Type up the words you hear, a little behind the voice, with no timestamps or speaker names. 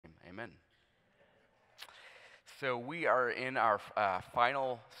Amen. So we are in our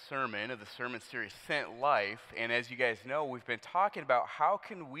final sermon of the sermon series, Sent Life. And as you guys know, we've been talking about how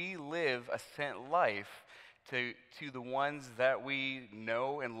can we live a sent life to the ones that we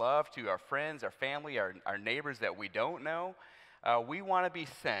know and love, to our friends, our family, our neighbors that we don't know. We want to be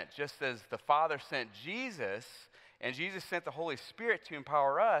sent, just as the Father sent Jesus, and Jesus sent the Holy Spirit to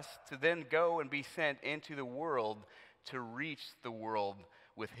empower us to then go and be sent into the world to reach the world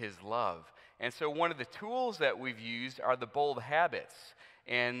with his love. And so one of the tools that we've used are the bold habits.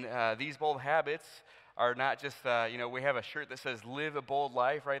 And these bold habits are not just, we have a shirt that says live a bold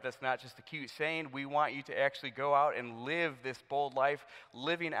life, right? That's not just a cute saying. We want you to actually go out and live this bold life,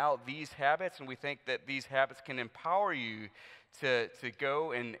 living out these habits. And we think that these habits can empower you to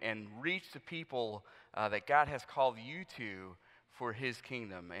go and reach the people that God has called you to for his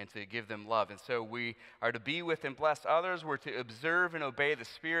kingdom and to give them love. And so we are to be with and bless others. We're to observe and obey the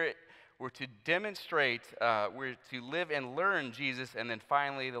Spirit. We're to demonstrate, we're to live and learn Jesus. And then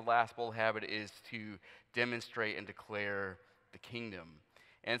finally, the last bold habit is to demonstrate and declare the kingdom.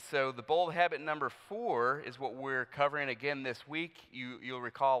 And so the bold habit number 4 is what we're covering again this week. You'll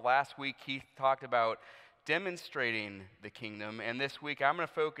recall last week Keith talked about demonstrating the kingdom. And this week I'm going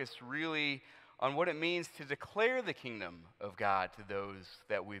to focus really on what it means to declare the kingdom of God to those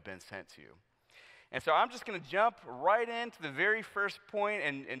that we've been sent to. And so I'm just going to jump right into the very first point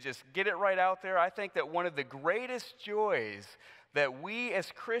and just get it right out there. I think that one of the greatest joys that we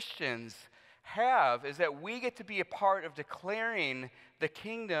as Christians have is that we get to be a part of declaring the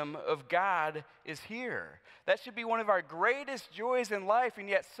kingdom of God is here. That should be one of our greatest joys in life, and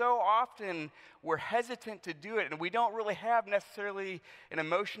yet so often we're hesitant to do it, and we don't really have necessarily an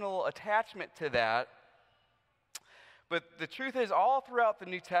emotional attachment to that. But the truth is, all throughout the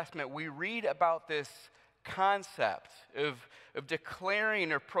New Testament, we read about this concept of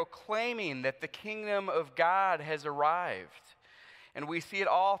declaring or proclaiming that the kingdom of God has arrived. And we see it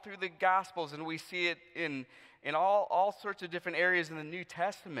all through the Gospels, and we see it in all sorts of different areas in the New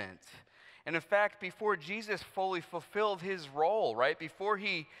Testament. And in fact, before Jesus fully fulfilled his role, right, before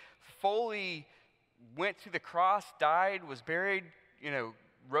he fully went to the cross, died, was buried,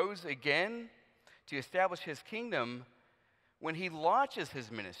 rose again to establish his kingdom, when he launches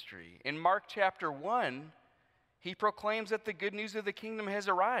his ministry, in Mark chapter 1, he proclaims that the good news of the kingdom has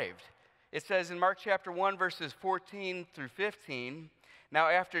arrived. It says in Mark chapter 1, verses 14 through 15, "Now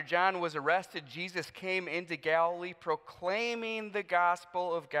after John was arrested, Jesus came into Galilee proclaiming the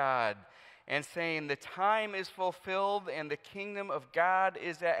gospel of God and saying, 'The time is fulfilled and the kingdom of God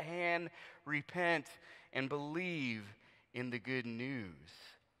is at hand. Repent and believe in the good news.'"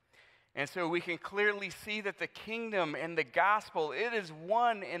 And so we can clearly see that the kingdom and the gospel, it is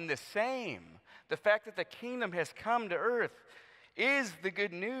one and the same. The fact that the kingdom has come to earth is the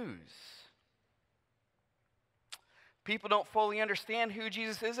good news. People don't fully understand who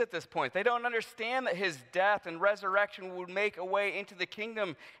Jesus is at this point. They don't understand that his death and resurrection would make a way into the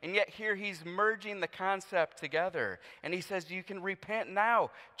kingdom, and yet here he's merging the concept together. And he says, you can repent now.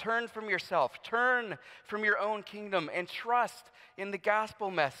 Turn from yourself. Turn from your own kingdom and trust in the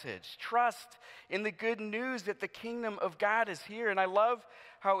gospel message. Trust in the good news that the kingdom of God is here. And I love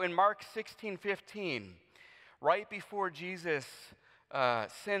how in Mark 16:15, right before Jesus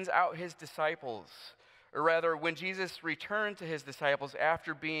sends out his disciples, or rather, when Jesus returned to his disciples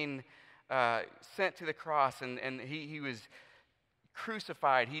after being sent to the cross and he was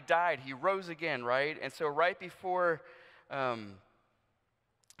crucified, he died, he rose again, right? And so right before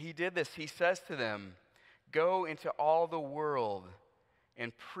he did this, he says to them, "Go into all the world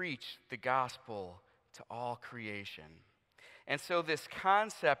and preach the gospel to all creation." And so this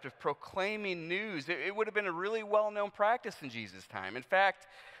concept of proclaiming news, it would have been a really well-known practice in Jesus' time. In fact,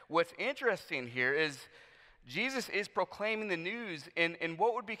 what's interesting here is Jesus is proclaiming the news in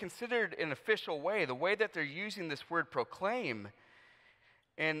what would be considered an official way, the way that they're using this word proclaim.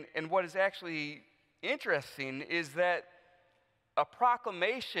 And what is actually interesting is that a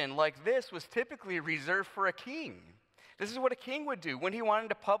proclamation like this was typically reserved for a king. This is what a king would do when he wanted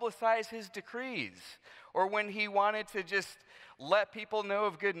to publicize his decrees, or when he wanted to just let people know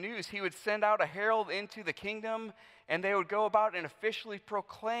of good news. He would send out a herald into the kingdom, and they would go about and officially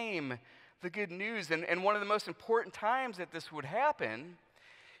proclaim the good news. And one of the most important times that this would happen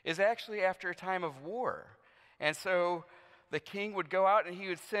is actually after a time of war. And so the king would go out and he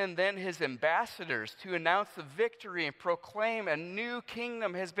would send then his ambassadors to announce the victory and proclaim a new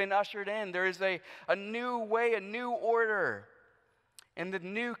kingdom has been ushered in. There is a new way, a new order, and the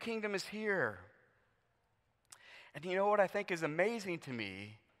new kingdom is here. And you know what I think is amazing to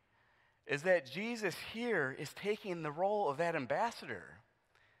me is that Jesus here is taking the role of that ambassador.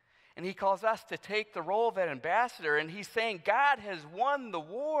 And he calls us to take the role of that ambassador, and he's saying God has won the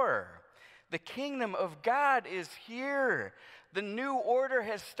war. The kingdom of God is here. The new order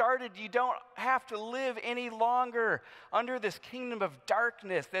has started. You don't have to live any longer under this kingdom of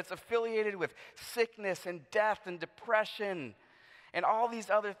darkness that's affiliated with sickness and death and depression and all these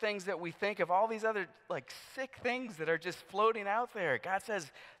other things that we think of, all these other like sick things that are just floating out there. God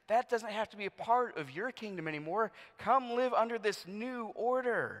says that doesn't have to be a part of your kingdom anymore. Come live under this new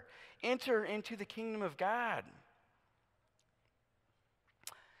order. Enter into the kingdom of God.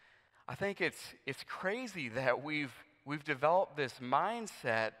 I think it's crazy that we've developed this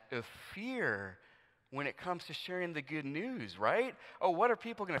mindset of fear when it comes to sharing the good news, right? Oh, what are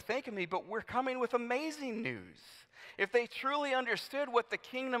people going to think of me? But we're coming with amazing news. If they truly understood what the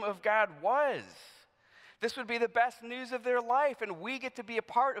kingdom of God was, this would be the best news of their life, and we get to be a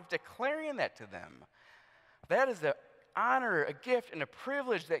part of declaring that to them. That is an honor, a gift, and a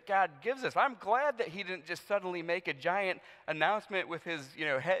privilege that God gives us. I'm glad that he didn't just suddenly make a giant announcement with his,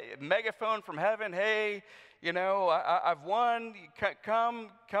 megaphone from heaven. Hey, I've won. Come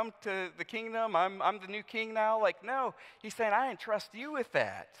to the kingdom. I'm the new king now. Like, no, he's saying, I entrust you with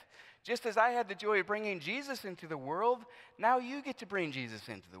that. Just as I had the joy of bringing Jesus into the world, now you get to bring Jesus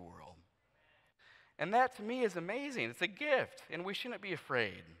into the world. And that to me is amazing. It's a gift, and we shouldn't be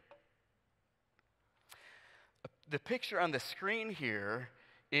afraid. The picture on the screen here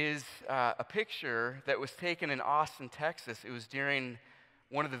is a picture that was taken in Austin, Texas. It was during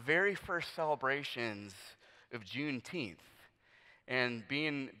one of the very first celebrations of Juneteenth. And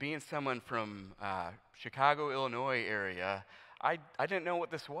being someone from Chicago, Illinois area, I didn't know what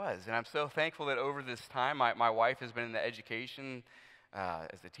this was. And I'm so thankful that over this time, my wife has been in the education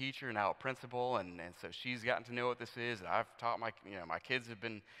as a teacher, now a principal, and so she's gotten to know what this is. And I've taught my kids have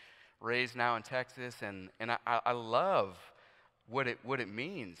been raised now in Texas, and I love what it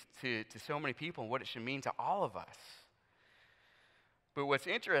means to so many people and what it should mean to all of us. But what's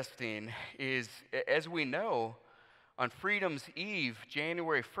interesting is, as we know, on Freedom's Eve,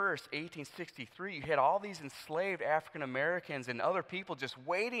 January 1st, 1863, you had all these enslaved African Americans and other people just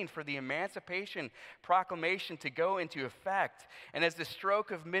waiting for the Emancipation Proclamation to go into effect. And as the stroke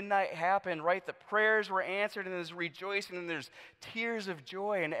of midnight happened, right, the prayers were answered, and there's rejoicing, and there's tears of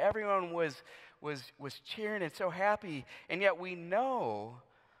joy, and everyone was cheering and so happy. And yet we know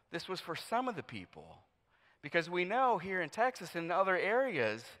this was for some of the people. Because we know here in Texas and in other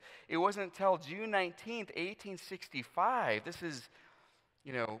areas, it wasn't until June 19th, 1865, this is,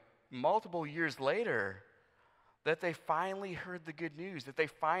 multiple years later, that they finally heard the good news, that they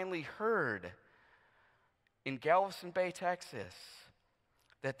finally heard in Galveston Bay, Texas,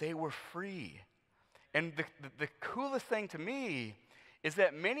 that they were free. And the coolest thing to me is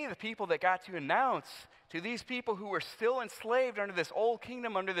that many of the people that got to announce to these people who were still enslaved under this old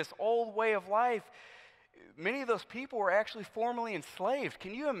kingdom, under this old way of life, many of those people were actually formerly enslaved.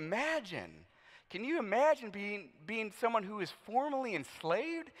 Can you imagine? Can you imagine being someone who is formerly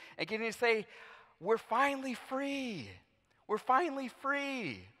enslaved and getting to say, we're finally free. We're finally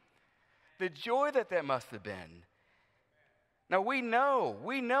free. The joy that must have been. Now we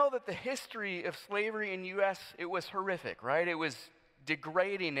know that the history of slavery in the U.S., it was horrific, right? It was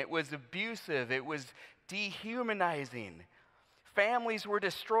degrading, it was abusive, it was dehumanizing. Families were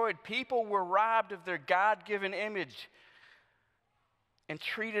destroyed. People were robbed of their God-given image and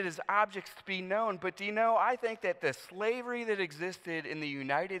treated as objects to be known. But do you know, I think that the slavery that existed in the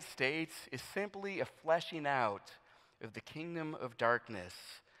United States is simply a fleshing out of the kingdom of darkness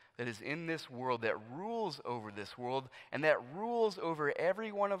that is in this world, that rules over this world, and that rules over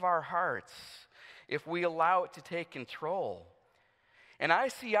every one of our hearts if we allow it to take control. And I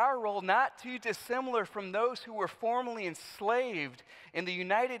see our role not too dissimilar from those who were formerly enslaved in the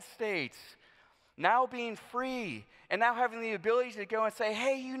United States, now being free and now having the ability to go and say,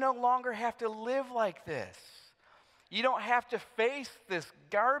 hey, you no longer have to live like this. You don't have to face this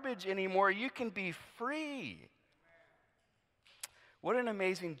garbage anymore. You can be free. What an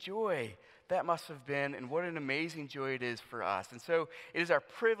amazing joy that must have been, and what an amazing joy it is for us. And so it is our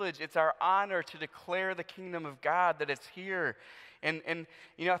privilege, it's our honor to declare the kingdom of God, that it's here. And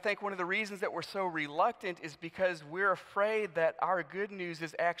I think one of the reasons that we're so reluctant is because we're afraid that our good news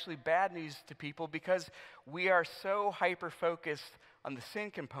is actually bad news to people, because we are so hyper-focused on the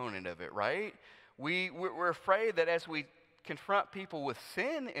sin component of it, right? We're afraid that as we confront people with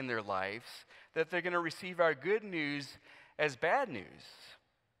sin in their lives, that they're going to receive our good news as bad news.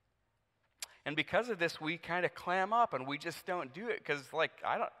 And because of this, we kind of clam up and we just don't do it, because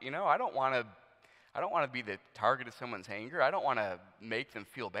I don't want to be the target of someone's anger. I don't want to make them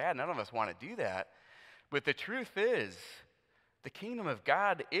feel bad. None of us want to do that. But the truth is The kingdom of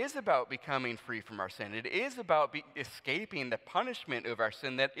God is about becoming free from our sin. It is about escaping the punishment of our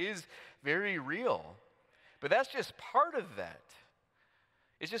sin that is very real. But that's just part of that.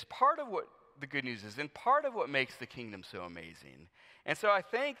 It's just part of what the good news is and part of what makes the kingdom so amazing. And so I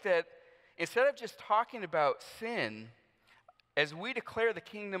think that instead of just talking about sin, as we declare the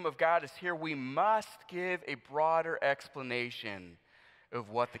kingdom of God is here, we must give a broader explanation of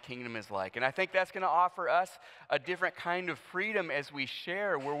what the kingdom is like. And I think that's going to offer us a different kind of freedom as we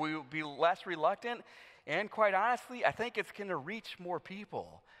share, where we will be less reluctant. And quite honestly, I think it's going to reach more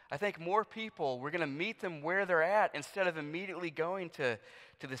people. I think more people, we're going to meet them where they're at instead of immediately going to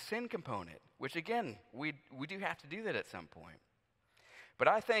the sin component, which again, we do have to do that at some point. But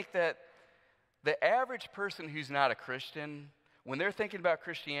I think that the average person who's not a Christian, when they're thinking about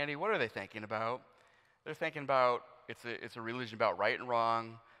Christianity, what are they thinking about? They're thinking about it's a religion about right and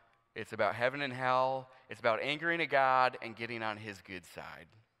wrong. It's about heaven and hell. It's about angering a God and getting on his good side.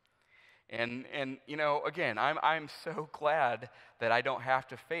 And you know, again, I'm so glad that I don't have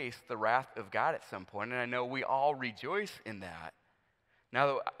to face the wrath of God at some point, and I know we all rejoice in that.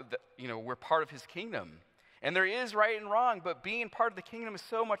 Now that you know, we're part of his kingdom. And there is right and wrong, but being part of the kingdom is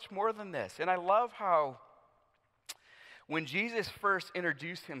so much more than this. And I love how when Jesus first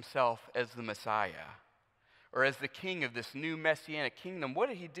introduced himself as the Messiah, or as the king of this new messianic kingdom, what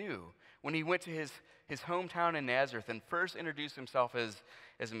did he do when he went to his hometown in Nazareth and first introduced himself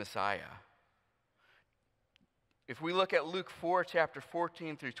as a Messiah? If we look at Luke 4, chapter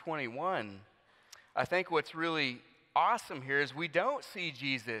 14 through 21, I think what's really awesome here is we don't see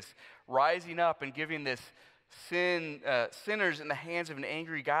Jesus rising up and giving this sinners in the hands of an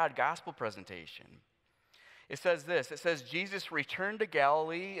angry God gospel presentation. It says this, it says, Jesus returned to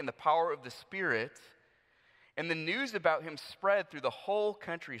Galilee in the power of the Spirit, and the news about him spread through the whole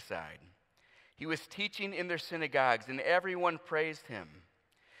countryside. He was teaching in their synagogues, and everyone praised him.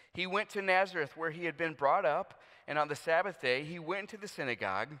 He went to Nazareth, where he had been brought up, and on the Sabbath day he went into the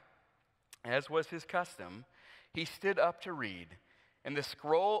synagogue, as was his custom. He stood up to read, and the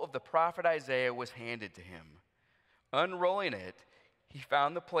scroll of the prophet Isaiah was handed to him. Unrolling it, he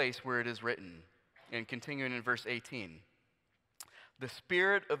found the place where it is written, and continuing in verse 18. The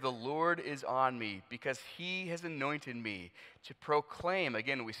Spirit of the Lord is on me, because he has anointed me to proclaim,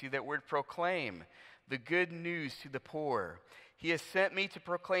 again we see that word proclaim, the good news to the poor. He has sent me to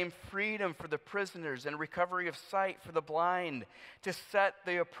proclaim freedom for the prisoners and recovery of sight for the blind, to set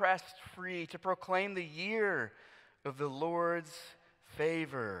the oppressed free, to proclaim the year of the Lord's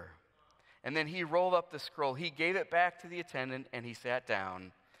favor. And then he rolled up the scroll. He gave it back to the attendant, and he sat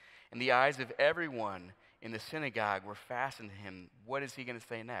down. And the eyes of everyone in the synagogue were fastened to him. What is he going to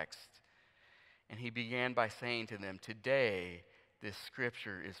say next? And he began by saying to them, today this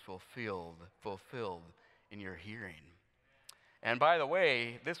scripture is fulfilled in your hearing. And by the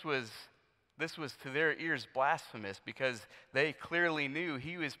way, this was to their ears blasphemous, because they clearly knew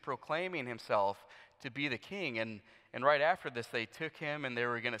he was proclaiming himself to be the king. And right after this, they took him and they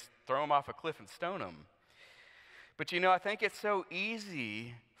were going to throw him off a cliff and stone him. But you know, I think it's so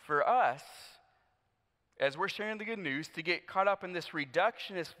easy for us, as we're sharing the good news, to get caught up in this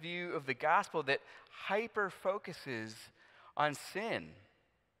reductionist view of the gospel that hyper-focuses on sin.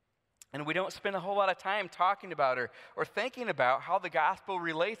 And we don't spend a whole lot of time talking about or thinking about how the gospel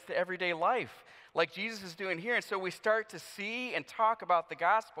relates to everyday life, like Jesus is doing here. And so we start to see and talk about the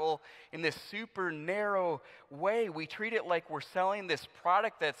gospel in this super narrow way. We treat it like we're selling this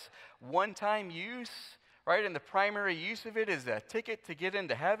product that's one-time use, right? And the primary use of it is a ticket to get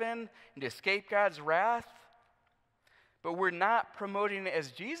into heaven and to escape God's wrath. But we're not promoting it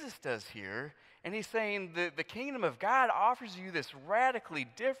as Jesus does here. And he's saying the kingdom of God offers you this radically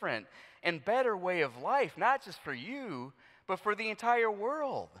different and better way of life, not just for you, but for the entire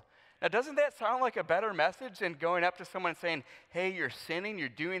world. Now, doesn't that sound like a better message than going up to someone and saying, hey, you're sinning, you're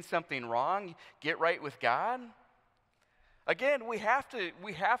doing something wrong, get right with God? Again, we have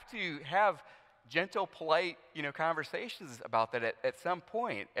to have gentle, polite, conversations about that at some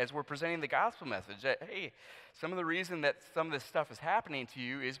point as we're presenting the gospel message. That, hey, some of the reason that some of this stuff is happening to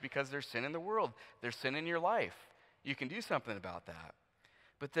you is because there's sin in the world. There's sin in your life. You can do something about that.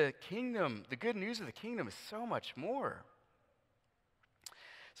 But the kingdom, the good news of the kingdom is so much more.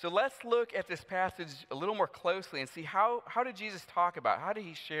 So let's look at this passage a little more closely and see how did Jesus talk about, how did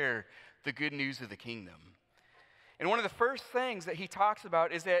he share the good news of the kingdom? And one of the first things that he talks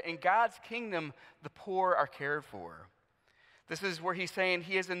about is that in God's kingdom, the poor are cared for. This is where he's saying,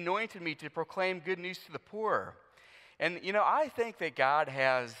 he has anointed me to proclaim good news to the poor. And, I think that God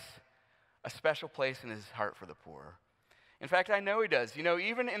has a special place in his heart for the poor. In fact, I know he does. You know,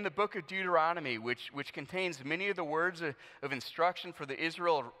 even in the book of Deuteronomy, which contains many of the words of instruction for the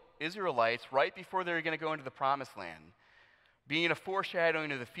Israelites right before they're going to go into the promised land, being a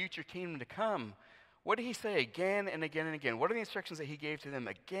foreshadowing of the future kingdom to come, what did he say again and again and again? What are the instructions that he gave to them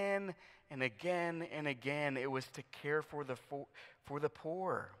again and again and again? It was to care for the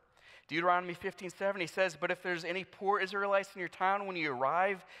poor. Deuteronomy 15:7, he says, "But if there's any poor Israelites in your town when you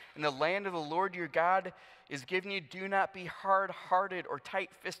arrive in the land of the Lord your God is giving you, do not be hard-hearted or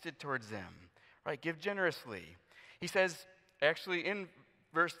tight-fisted towards them." Right? Give generously. He says, actually in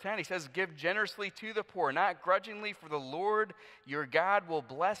verse 10, he says, "Give generously to the poor, not grudgingly, for the Lord your God will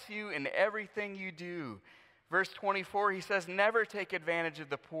bless you in everything you do." Verse 24, he says, "Never take advantage of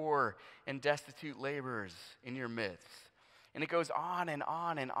the poor and destitute laborers in your midst." And it goes on and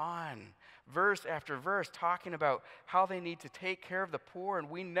on and on, verse after verse, talking about how they need to take care of the poor. And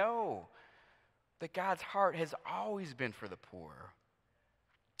we know that God's heart has always been for the poor.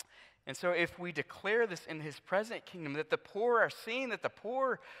 And so if we declare this in his present kingdom, that the poor are seen, that the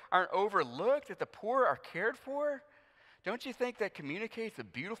poor aren't overlooked, that the poor are cared for, don't you think that communicates a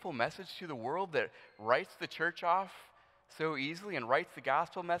beautiful message to the world that writes the church off so easily and writes the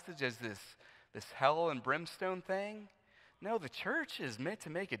gospel message as this hell and brimstone thing? No, the church is meant to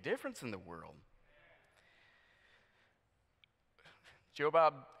make a difference in the world. Joe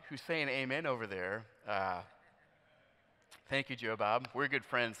Bob, who's saying amen over there, thank you, Joe Bob. We're good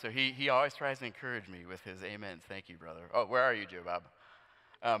friends, so he always tries to encourage me with his amens. Thank you, brother. Oh, where are you, Joe Bob?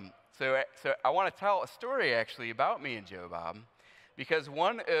 So I want to tell a story, actually, about me and Joe Bob, because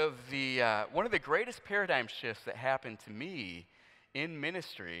one of the greatest paradigm shifts that happened to me in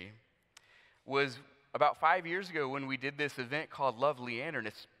ministry was about 5 years ago when we did this event called Love Leander, and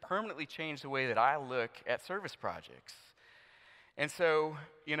it's permanently changed the way that I look at service projects. And so,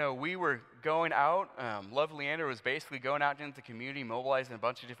 you know, we were going out. Love Leander was basically going out into the community, mobilizing a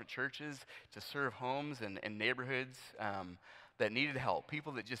bunch of different churches to serve homes and neighborhoods that needed help,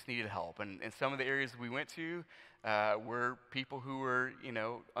 people that just needed help. And some of the areas we went to were people who were, you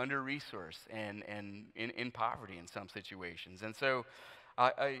know, under-resourced and in poverty in some situations. And so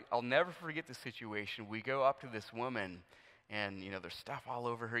I'll never forget the situation. We go up to this woman, and, you know, there's stuff all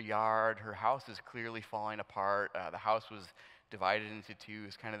over her yard. Her house is clearly falling apart. The house was divided into two.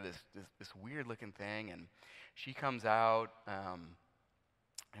 It's kind of this weird-looking thing. And she comes out,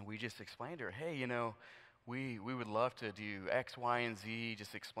 and we just explained to her, hey, you know, we would love to do X, Y, and Z.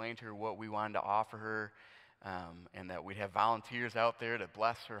 Just explain to her what we wanted to offer her, and that we'd have volunteers out there to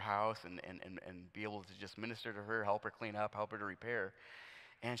bless her house and be able to just minister to her, help her clean up, help her to repair.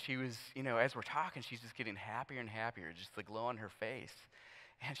 And she was, you know, as we're talking, she's just getting happier and happier, just the glow on her face.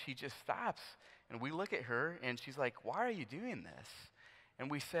 And she just stops, and we look at her, and she's like, why are you doing this?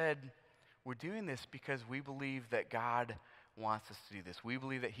 And we said, we're doing this because we believe that God wants us to do this. We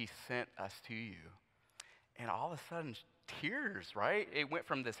believe that he sent us to you. And all of a sudden, tears, right? It went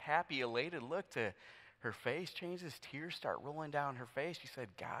from this happy, elated look to her face changes, tears start rolling down her face. She said,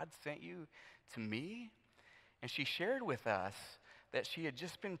 God sent you to me? And she shared with us that she had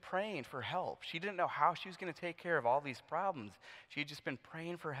just been praying for help. She didn't know how she was going to take care of all these problems. She had just been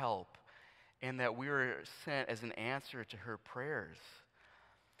praying for help, and that we were sent as an answer to her prayers.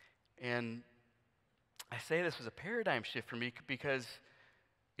 And I say this was a paradigm shift for me because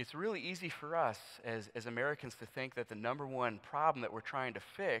it's really easy for us as Americans to think that the number one problem that we're trying to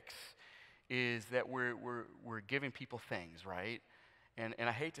fix is that we're giving people things, right? And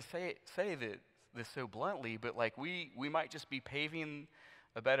I hate to say this so bluntly, but like we might just be paving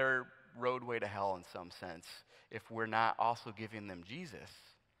a better roadway to hell in some sense if we're not also giving them Jesus.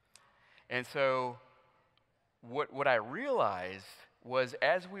 And so what I realized was,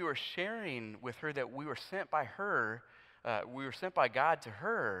 as we were sharing with her that we were sent by her, we were sent by God to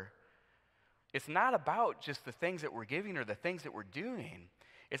her, it's not about just the things that we're giving or the things that we're doing.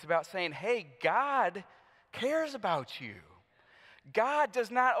 It's about saying, hey, God cares about you. God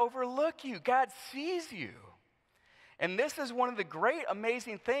does not overlook you. God sees you. And this is one of the great,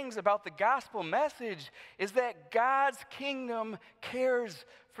 amazing things about the gospel message, is that God's kingdom cares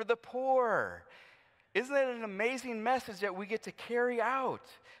for the poor. Isn't it an amazing message that we get to carry out?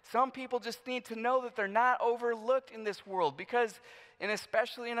 Some people just need to know that they're not overlooked in this world because, and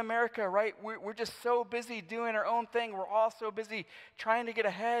especially in America, right, we're just so busy doing our own thing. We're all so busy trying to get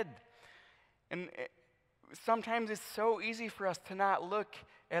ahead. And sometimes it's so easy for us to not look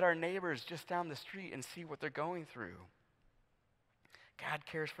at our neighbors just down the street and see what they're going through. God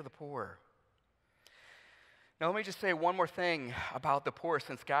cares for the poor. Now, let me just say one more thing about the poor,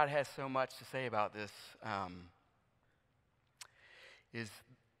 since God has so much to say about this, is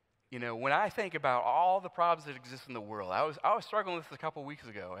when I think about all the problems that exist in the world, I was struggling with this a couple weeks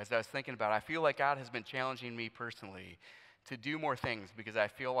ago as I was thinking about it. I feel like God has been challenging me personally to do more things because I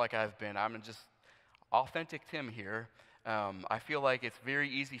feel like I'm just authentic Tim here. I feel like it's very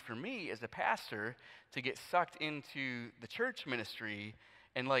easy for me as a pastor to get sucked into the church ministry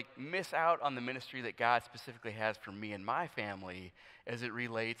and like miss out on the ministry that God specifically has for me and my family as it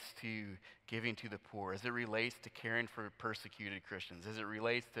relates to giving to the poor, as it relates to caring for persecuted Christians, as it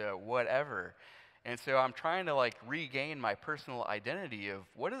relates to whatever. And so I'm trying to like regain my personal identity of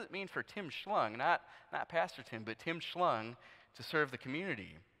what does it mean for Tim Schlung, not Pastor Tim, but Tim Schlung to serve the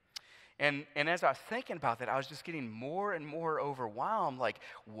community. And as I was thinking about that, I was just getting more and more overwhelmed. Like,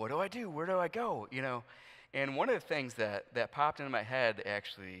 what do I do? Where do I go? And one of the things that popped into my head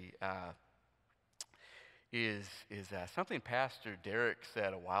actually is something Pastor Derek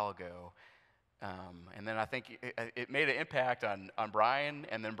said a while ago. And then I think it made an impact on Brian,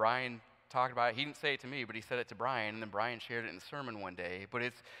 and then Brian talked about it. He didn't say it to me, but he said it to Brian, and then Brian shared it in the sermon one day. But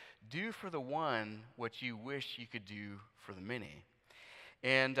it's, do for the one what you wish you could do for the many.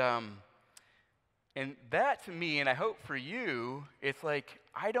 And that to me, and I hope for you, it's like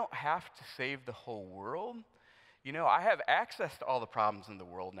I don't have to save the whole world. I have access to all the problems in the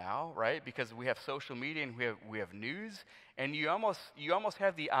world now, right? Because we have social media and we have news, and you almost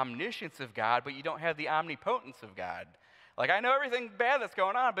have the omniscience of God, but you don't have the omnipotence of God. Like I know everything bad that's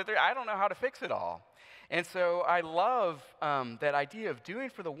going on, but I don't know how to fix it all. And so I love that idea of doing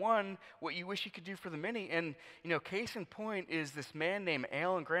for the one what you wish you could do for the many. And case in point is this man named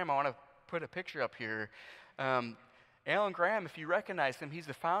Alan Graham. I want to put a picture up here. Alan Graham, if you recognize him, he's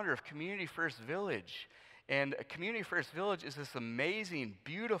the founder of Community First Village. And Community First Village is this amazing,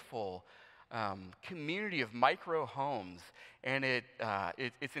 beautiful community of micro homes. And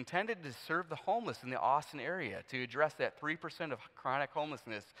it's intended to serve the homeless in the Austin area, to address that 3% of chronic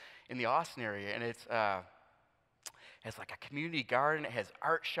homelessness in the Austin area. And it's has like a community garden, it has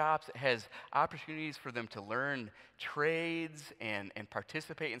art shops, it has opportunities for them to learn trades and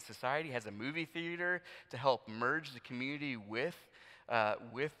participate in society, it has a movie theater to help merge the community with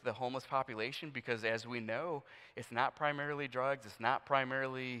the homeless population, because as we know, it's not primarily drugs, it's not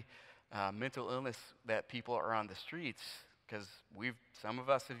primarily mental illness that people are on the streets, because some of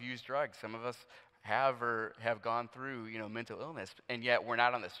us have used drugs, some of us have gone through mental illness, and yet we're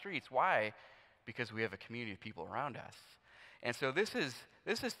not on the streets. Why? Because we have a community of people around us. And so this is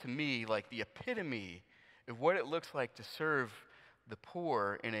to me like the epitome of what it looks like to serve the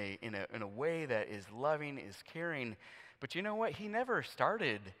poor in a way that is loving, is caring. But you know what? He never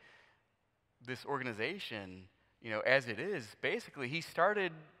started this organization, as it is. Basically, he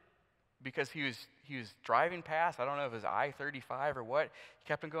started because he was driving past, I don't know if it was I-35 or what, he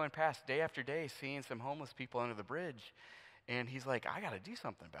kept on going past day after day, seeing some homeless people under the bridge. And he's like, I got to do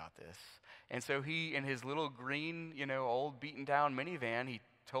something about this. And so he, in his little green, old beaten down minivan, he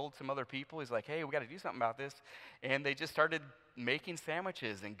told some other people, he's like, hey, we got to do something about this. And they just started making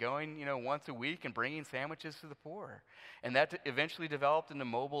sandwiches and going, once a week and bringing sandwiches to the poor. And that eventually developed into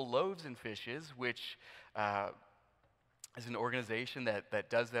Mobile Loaves and Fishes, which is an organization that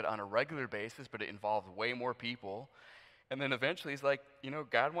does that on a regular basis, but it involves way more people. And then eventually he's like,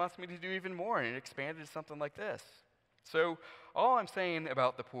 God wants me to do even more, and it expanded to something like this. So all I'm saying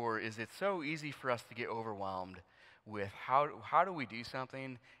about the poor is it's so easy for us to get overwhelmed with how do we do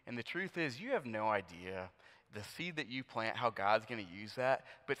something, and the truth is you have no idea the seed that you plant, how God's going to use that,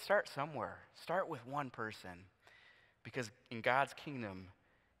 but start somewhere. Start with one person, because in God's kingdom,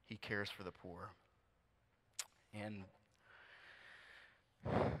 he cares for the poor. And,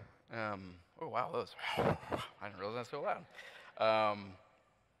 oh wow, I didn't realize that was so loud.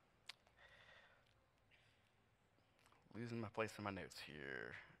 Losing my place in my notes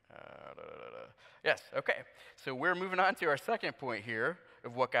here. Yes, okay. So we're moving on to our second point here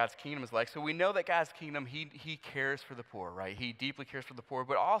of what God's kingdom is like. So we know that God's kingdom, he cares for the poor, right? He deeply cares for the poor.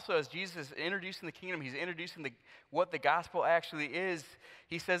 But also, as Jesus is introducing the kingdom, he's introducing what the gospel actually is.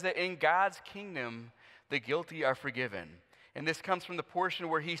 He says that in God's kingdom, the guilty are forgiven. And this comes from the portion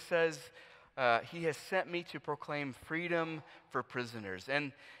where he says, he has sent me to proclaim freedom for prisoners.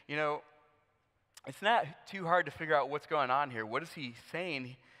 And, it's not too hard to figure out what's going on here. What is he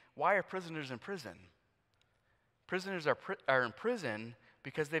saying? Why are prisoners in prison? Prisoners are in prison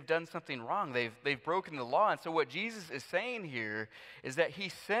because they've done something wrong. They've broken the law. And so what Jesus is saying here is that he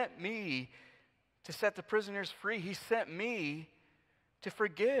sent me to set the prisoners free. He sent me to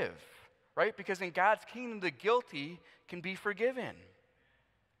forgive, right? Because in God's kingdom, the guilty can be forgiven.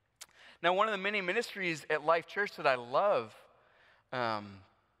 Now, one of the many ministries at Life Church that I love,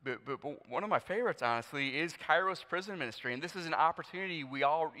 But one of my favorites, honestly, is Kairos Prison Ministry. And this is an opportunity we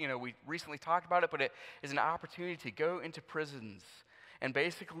recently talked about it, but it is an opportunity to go into prisons and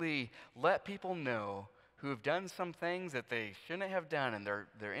basically let people know who have done some things that they shouldn't have done, and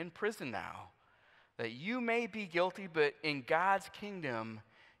they're in prison now, that you may be guilty, but in God's kingdom,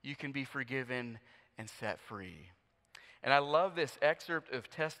 you can be forgiven and set free. And I love this excerpt of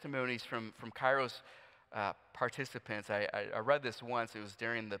testimonies from Kairos participants. I read this once. It was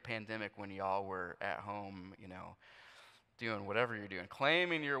during the pandemic when y'all were at home, doing whatever you're doing,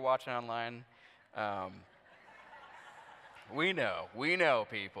 claiming you're watching online. We know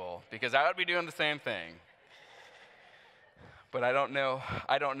people, because I would be doing the same thing. But I don't know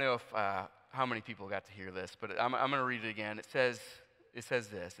if how many people got to hear this, but I'm going to read it again. It says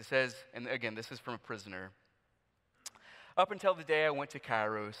this. It says, and again, this is from a prisoner. Up until the day I went to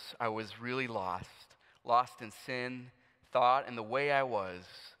Kairos, I was really lost in sin, thought, and the way I was.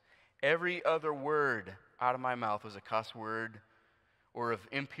 Every other word out of my mouth was a cuss word or of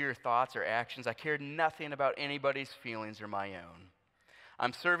impure thoughts or actions. I cared nothing about anybody's feelings or my own.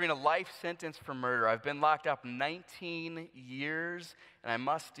 I'm serving a life sentence for murder. I've been locked up 19 years, and I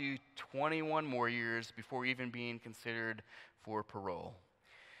must do 21 more years before even being considered for parole.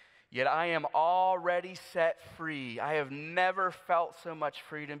 Yet I am already set free. I have never felt so much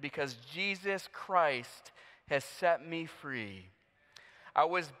freedom because Jesus Christ has set me free. I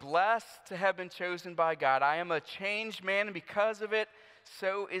was blessed to have been chosen by God. I am a changed man, and because of it,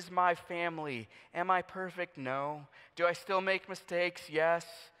 so is my family. Am I perfect? No. Do I still make mistakes? Yes.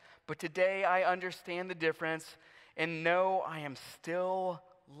 But today I understand the difference and know I am still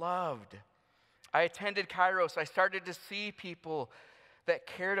loved. I attended Kairos. I started to see people that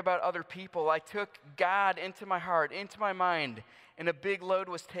cared about other people. I took God into my heart, into my mind, and a big load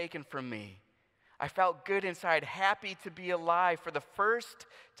was taken from me. I felt good inside, happy to be alive for the first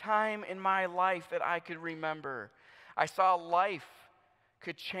time in my life that I could remember. I saw life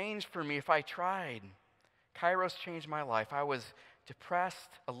could change for me if I tried. Kairos changed my life. I was depressed,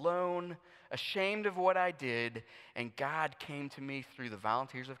 alone, ashamed of what I did, and God came to me through the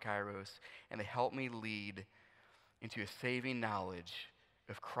volunteers of Kairos, and they helped me lead into a saving knowledge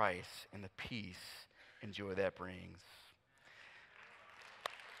of Christ and the peace and joy that brings.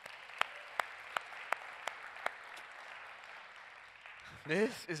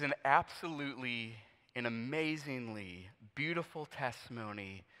 This is an amazingly beautiful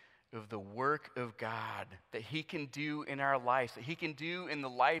testimony of the work of God that He can do in our lives, that He can do in the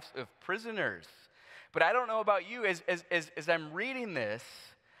lives of prisoners. But I don't know about you, as I'm reading this,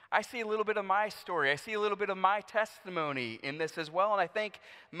 I see a little bit of my story. I see a little bit of my testimony in this as well, and I think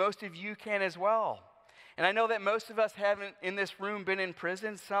most of you can as well. And I know that most of us haven't in this room been in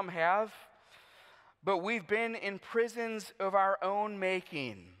prison. Some have. But we've been in prisons of our own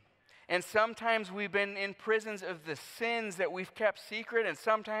making. And sometimes we've been in prisons of the sins that we've kept secret, and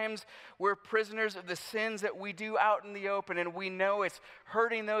sometimes we're prisoners of the sins that we do out in the open, and we know it's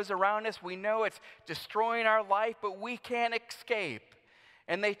hurting those around us. We know it's destroying our life, but we can't escape.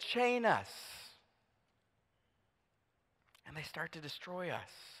 And they chain us. And they start to destroy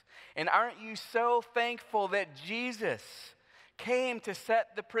us. And aren't you so thankful that Jesus came to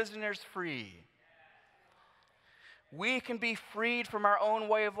set the prisoners free? We can be freed from our own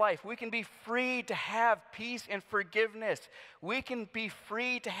way of life. We can be free to have peace and forgiveness. We can be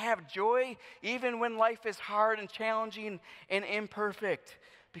free to have joy even when life is hard and challenging and imperfect,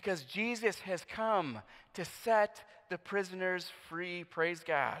 because Jesus has come to set the prisoners free. Praise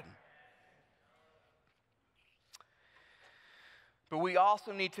God. But we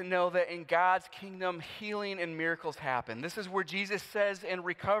also need to know that in God's kingdom, healing and miracles happen. This is where Jesus says in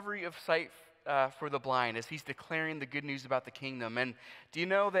recovery of sight for the blind, as He's declaring the good news about the kingdom. And do you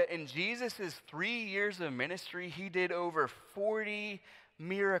know that in Jesus' 3 years of ministry, He did over 40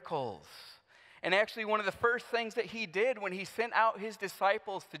 miracles? And actually, one of the first things that He did when He sent out His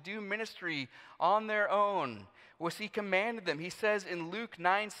disciples to do ministry on their own was He commanded them. He says in Luke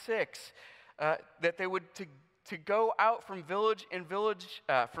 9:6 that they would to go out from village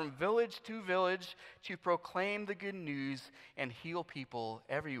to village to proclaim the good news and heal people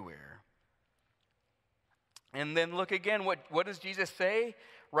everywhere. And then look again, what does Jesus say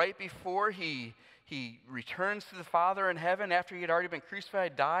right before he returns to the Father in heaven after He had already been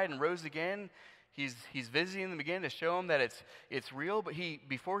crucified, died, and rose again? He's visiting them again to show them that it's real. But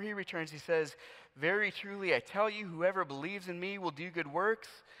before He returns, He says, "Very truly, I tell you, whoever believes in me will do good works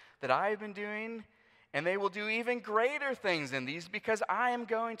that I have been doing, and they will do even greater things than these, because I am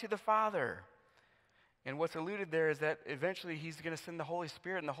going to the Father." And what's alluded there is that eventually he's going to send the Holy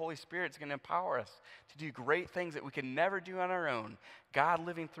Spirit, and the Holy Spirit's going to empower us to do great things that we can never do on our own. God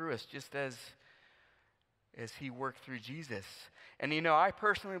living through us just as he worked through Jesus. And I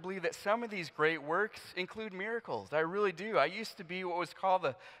personally believe that some of these great works include miracles. I really do. I used to be what was called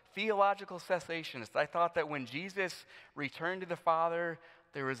a theological cessationist. I thought that when Jesus returned to the Father,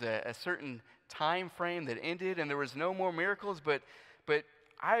 there was a certain time frame that ended and there was no more miracles, but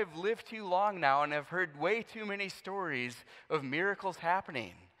I've lived too long now and have heard way too many stories of miracles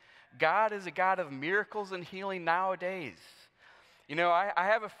happening. God is a God of miracles and healing nowadays. I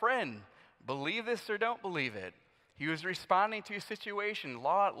have a friend, believe this or don't believe it. He was responding to a situation,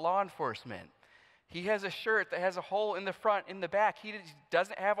 law enforcement. He has a shirt that has a hole in the front, in the back. He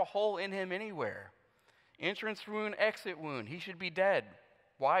doesn't have a hole in him anywhere. Entrance wound, exit wound. He should be dead.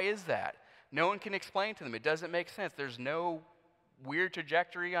 Why is that? No one can explain to them. It doesn't make sense. There's no weird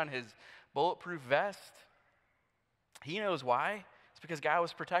trajectory on his bulletproof vest. He knows why. It's because God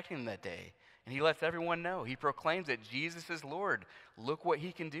was protecting him that day. And he lets everyone know. He proclaims that Jesus is Lord. Look what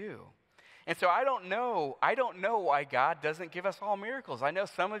he can do. And so I don't know why God doesn't give us all miracles. I know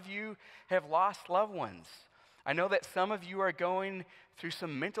some of you have lost loved ones. I know that some of you are going through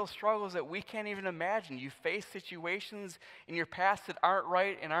some mental struggles that we can't even imagine. You face situations in your past that aren't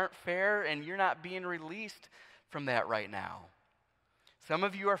right and aren't fair, and you're not being released from that right now. Some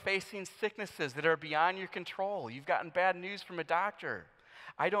of you are facing sicknesses that are beyond your control. You've gotten bad news from a doctor.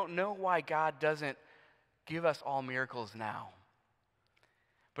 I don't know why God doesn't give us all miracles now.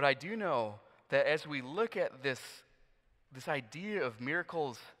 But I do know that as we look at this idea of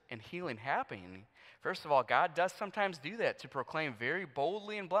miracles and healing happening, first of all, God does sometimes do that to proclaim very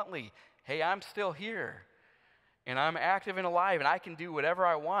boldly and bluntly, hey, I'm still here, and I'm active and alive, and I can do whatever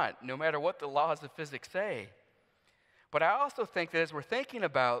I want, no matter what the laws of physics say. But I also think that as we're thinking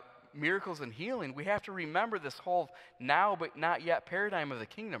about miracles and healing, we have to remember this whole now but not yet paradigm of the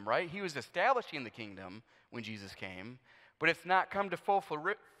kingdom, right? He was establishing the kingdom when Jesus came, but it's not come to full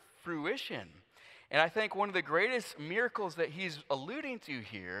fruition. And I think one of the greatest miracles that he's alluding to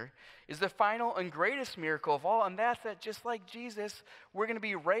here is the final and greatest miracle of all, and that's that just like Jesus, we're going to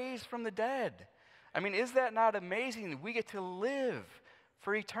be raised from the dead. I mean, is that not amazing? We get to live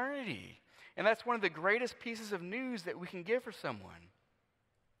for eternity. And that's one of the greatest pieces of news that we can give for someone.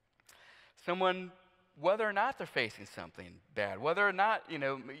 Someone, whether or not they're facing something bad, whether or not,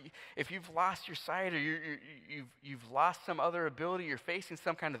 if you've lost your sight or you've lost some other ability, you're facing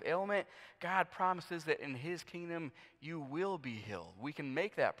some kind of ailment, God promises that in his kingdom you will be healed. We can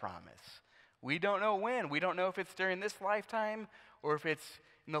make that promise. We don't know when. We don't know if it's during this lifetime or if it's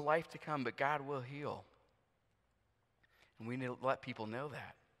in the life to come, but God will heal. And we need to let people know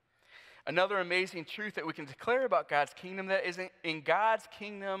that. Another amazing truth that we can declare about God's kingdom, that is in God's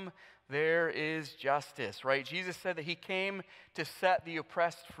kingdom there is justice, right? Jesus said that he came to set the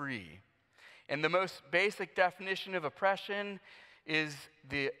oppressed free. And the most basic definition of oppression is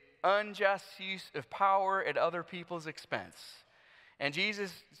the unjust use of power at other people's expense. And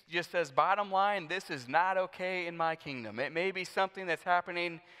Jesus just says, bottom line, this is not okay in my kingdom. It may be something that's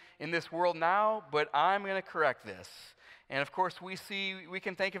happening in this world now, but I'm going to correct this. And of course, we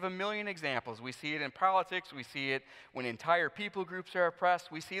can think of a million examples. We see it in politics. We see it when entire people groups are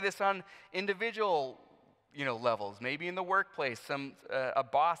oppressed. We see this on individual, levels. Maybe in the workplace, a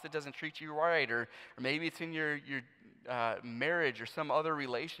boss that doesn't treat you right, or maybe it's in your marriage or some other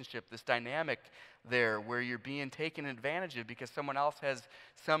relationship. This dynamic there where you're being taken advantage of because someone else has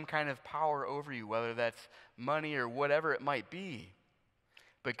some kind of power over you, whether that's money or whatever it might be.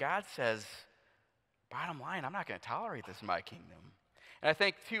 But God says, bottom line, I'm not going to tolerate this in my kingdom. And I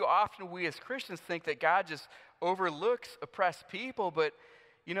think too often we as Christians think that God just overlooks oppressed people, but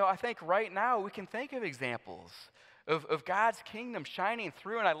I think right now we can think of examples of God's kingdom shining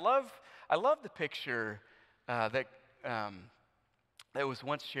through. And I love the picture that was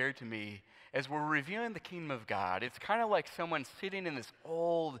once shared to me as we're reviewing the kingdom of God. It's kind of like someone sitting in this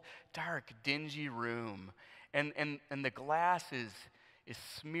old, dark, dingy room, and the glass is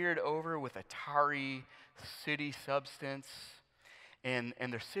smeared over with a tarry, sooty substance, and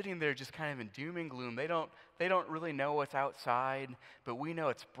they're sitting there just kind of in doom and gloom. They don't really know what's outside, but we know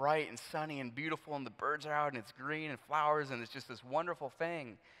it's bright and sunny and beautiful, and the birds are out, and it's green and flowers, and it's just this wonderful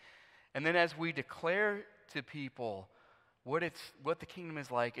thing. And then as we declare to people what the kingdom is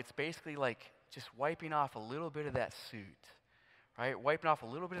like, it's basically like just wiping off a little bit of that soot, right? Wiping off a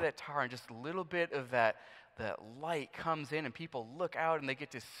little bit of that tar, and just a little bit of that light comes in, and people look out and they get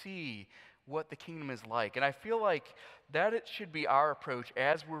to see what the kingdom is like. And I feel like that it should be our approach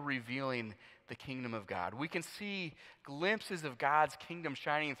as we're revealing the kingdom of God. We can see glimpses of God's kingdom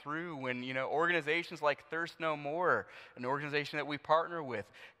shining through when, organizations like Thirst No More, an organization that we partner with,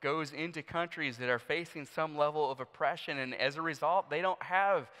 goes into countries that are facing some level of oppression, and as a result, they don't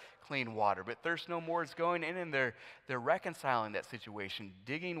have clean water. But Thirst No More is going in and they're reconciling that situation,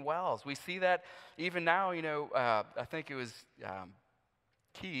 digging wells. We see that even now, I think it was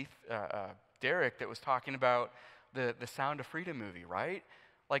Derek that was talking about the Sound of Freedom movie, right?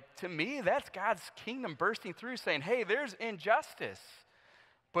 Like, to me, that's God's kingdom bursting through saying, hey, there's injustice,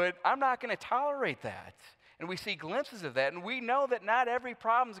 but I'm not going to tolerate that. And we see glimpses of that, and we know that not every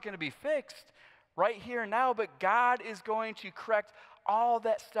problem is going to be fixed right here and now, but God is going to correct all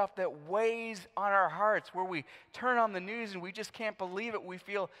that stuff that weighs on our hearts, where we turn on the news and we just can't believe it. We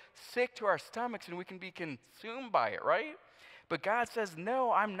feel sick to our stomachs and we can be consumed by it, right? But God says,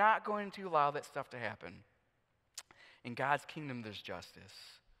 no, I'm not going to allow that stuff to happen. In God's kingdom, there's justice.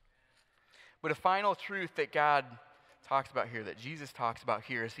 But a final truth that God talks about here, that Jesus talks about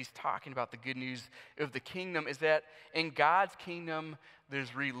here, as he's talking about the good news of the kingdom, is that in God's kingdom,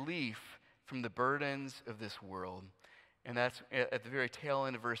 there's relief from the burdens of this world. And that's at the very tail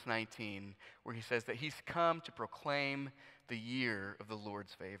end of verse 19, where he says that he's come to proclaim the year of the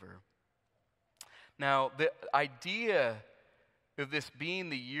Lord's favor. Now, the idea of this being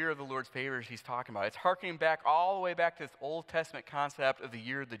the year of the Lord's favor he's talking about, it's harkening back all the way back to this Old Testament concept of the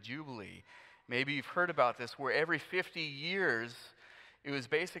year of the Jubilee. Maybe you've heard about this, where every 50 years, it was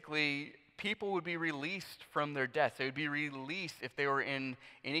basically people would be released from their debts. They would be released if they were in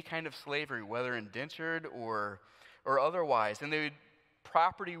any kind of slavery, whether indentured or otherwise. And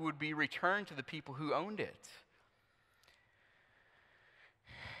property would be returned to the people who owned it.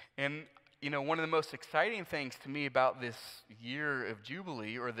 And, one of the most exciting things to me about this year of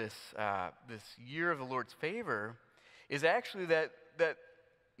Jubilee, or this year of the Lord's favor, is actually that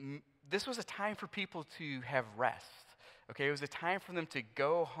this was a time for people to have rest. Okay, it was a time for them to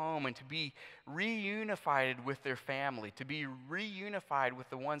go home and to be reunified with their family, to be reunified with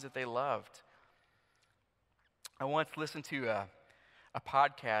the ones that they loved. I once listened to a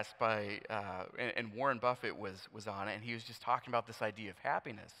podcast by, and Warren Buffett was on it, and he was just talking about this idea of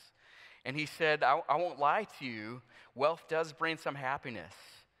happiness. And he said, I won't lie to you, wealth does bring some happiness.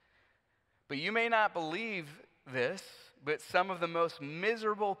 But you may not believe this, but some of the most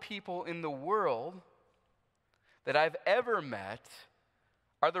miserable people in the world that I've ever met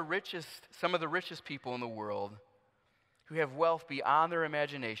are some of the richest people in the world who have wealth beyond their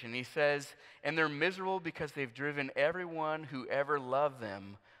imagination. He says, and they're miserable because they've driven everyone who ever loved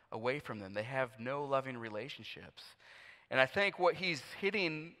them away from them. They have no loving relationships. And I think what he's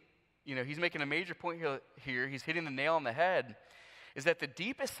hitting, he's making a major point here, he's hitting the nail on the head, is that the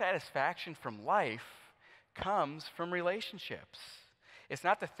deepest satisfaction from life comes from relationships. It's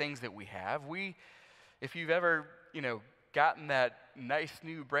not the things that we have. If you've ever, gotten that nice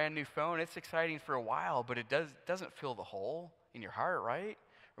brand new phone, it's exciting for a while, but it doesn't fill the hole in your heart, right?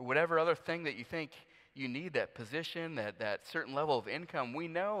 Or whatever other thing that you think you need, that position, that certain level of income. We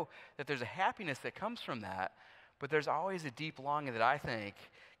know that there's a happiness that comes from that, but there's always a deep longing that I think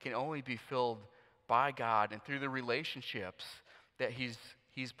can only be filled by God and through the relationships that He's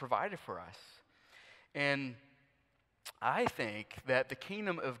provided for us. And I think that the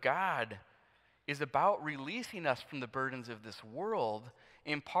kingdom of God is about releasing us from the burdens of this world,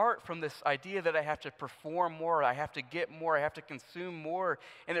 in part from this idea that I have to perform more, I have to get more, I have to consume more,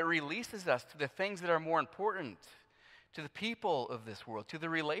 and it releases us to the things that are more important, to the people of this world, to the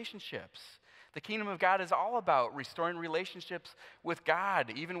relationships. The kingdom of God is all about restoring relationships with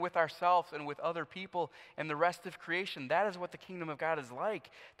God, even with ourselves and with other people and the rest of creation. That is what the kingdom of God is like,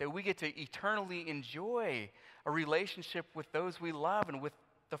 that we get to eternally enjoy a relationship with those we love and with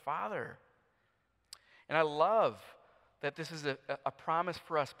the Father. And I love that this is a promise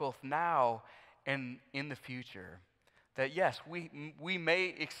for us both now and in the future. That yes, we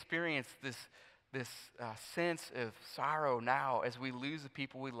may experience this sense of sorrow now as we lose the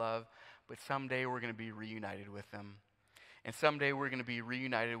people we love, but someday we're going to be reunited with them. And someday we're going to be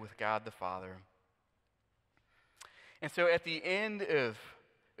reunited with God the Father. And so at the end of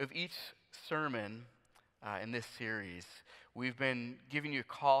each sermon in this series, we've been giving you a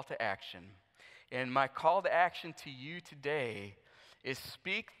call to action. And my call to action to you today is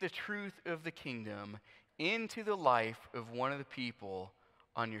speak the truth of the kingdom into the life of one of the people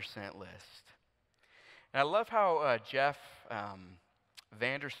on your sent list. And I love how Jeff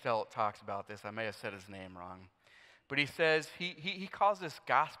Vanderstelt talks about this. I may have said his name wrong. But he says, he calls this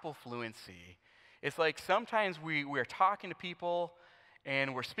gospel fluency. It's like sometimes we're talking to people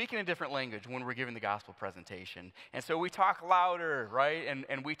And we're speaking a different language when we're giving the gospel presentation. And so we talk louder, right?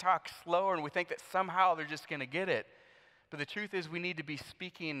 And we talk slower, and we think that somehow they're just going to get it. But the truth is we need to be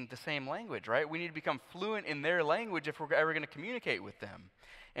speaking the same language, right? We need to become fluent in their language if we're ever going to communicate with them.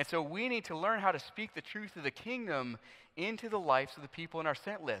 And so we need to learn how to speak the truth of the kingdom into the lives of the people in our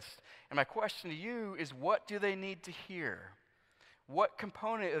sent list. And my question to you is, what do they need to hear? What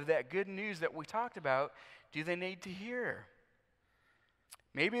component of that good news that we talked about do they need to hear?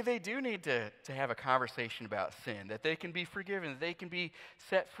 Maybe they do need to have a conversation about sin, that they can be forgiven, that they can be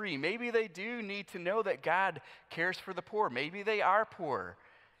set free. Maybe they do need to know that God cares for the poor. Maybe they are poor,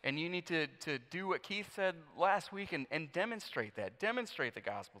 and you need to do what Keith said last week and demonstrate that. Demonstrate the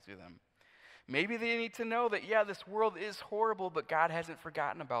gospel to them. Maybe they need to know that, yeah, this world is horrible, but God hasn't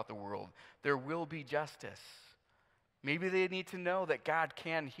forgotten about the world. There will be justice. Maybe they need to know that God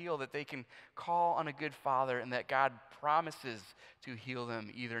can heal, that they can call on a good Father, and that God promises to heal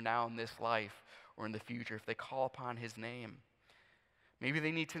them either now in this life or in the future if they call upon his name. Maybe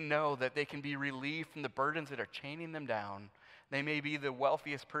they need to know that they can be relieved from the burdens that are chaining them down. They may be the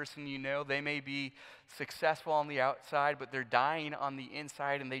wealthiest person you know. They may be successful on the outside, but they're dying on the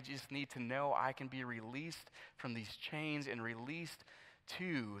inside, and they just need to know, I can be released from these chains and released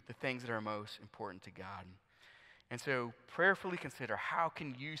to the things that are most important to God. And so prayerfully consider, how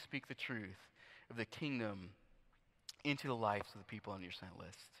can you speak the truth of the kingdom into the lives of the people on your sent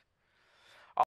list?